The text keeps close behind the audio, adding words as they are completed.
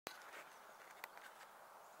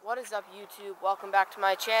What is up, YouTube? Welcome back to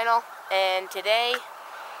my channel, and today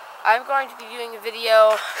I'm going to be doing a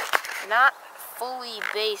video not fully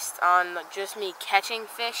based on just me catching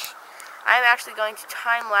fish. I'm actually going to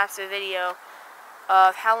time-lapse a video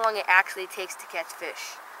of how long it actually takes to catch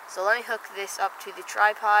fish. So let me hook this up to the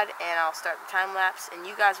tripod and I'll start the time-lapse, and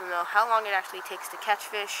you guys will know how long it actually takes to catch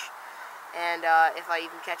fish and if I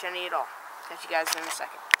even catch any at all. Catch you guys in a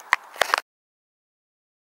second.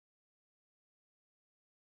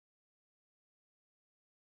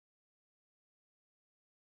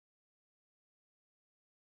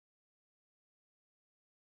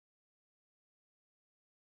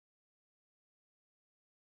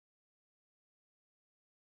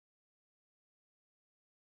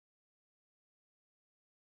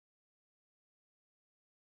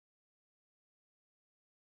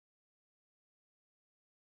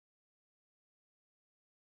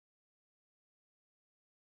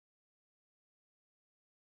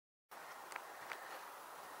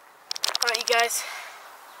 Alright, you guys,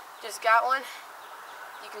 just got one.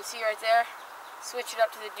 You can see right there. Switch it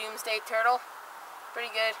up to the Doomsday Turtle.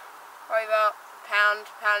 Pretty good. Probably about pound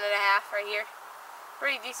and a half right here.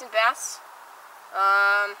 Pretty decent bass.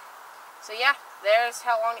 So yeah, there's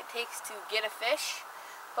how long it takes to get a fish.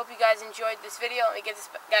 Hope you guys enjoyed this video. Let me get this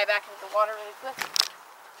guy back into the water really quick.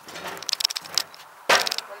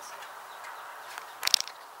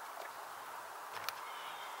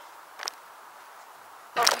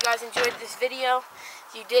 Hope you guys enjoyed this video.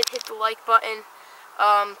 If you did, hit the like button.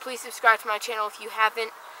 Please subscribe to my channel if you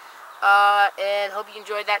haven't. And hope you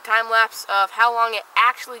enjoyed that time lapse of how long it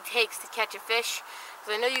actually takes to catch a fish.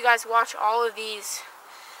 Because I know you guys watch all these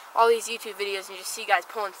YouTube videos and you just see guys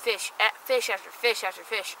pulling fish after fish after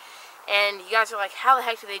fish. And you guys are like, how the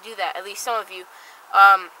heck do they do that? At least some of you.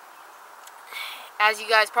 As you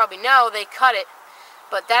guys probably know, they cut it.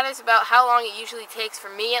 But that is about how long it usually takes, for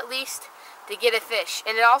me at least, to get a fish.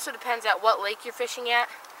 And it also depends at what lake you're fishing at.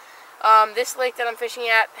 This lake that I'm fishing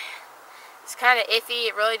at is kind of iffy.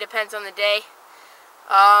 It really depends on the day.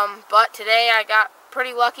 But today I got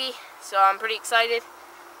pretty lucky, so I'm pretty excited.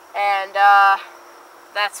 And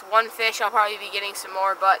that's one fish. I'll probably be getting some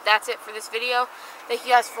more, but that's it for this video. Thank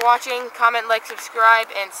you guys for watching. Comment, like, subscribe,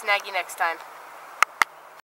 and snag you next time.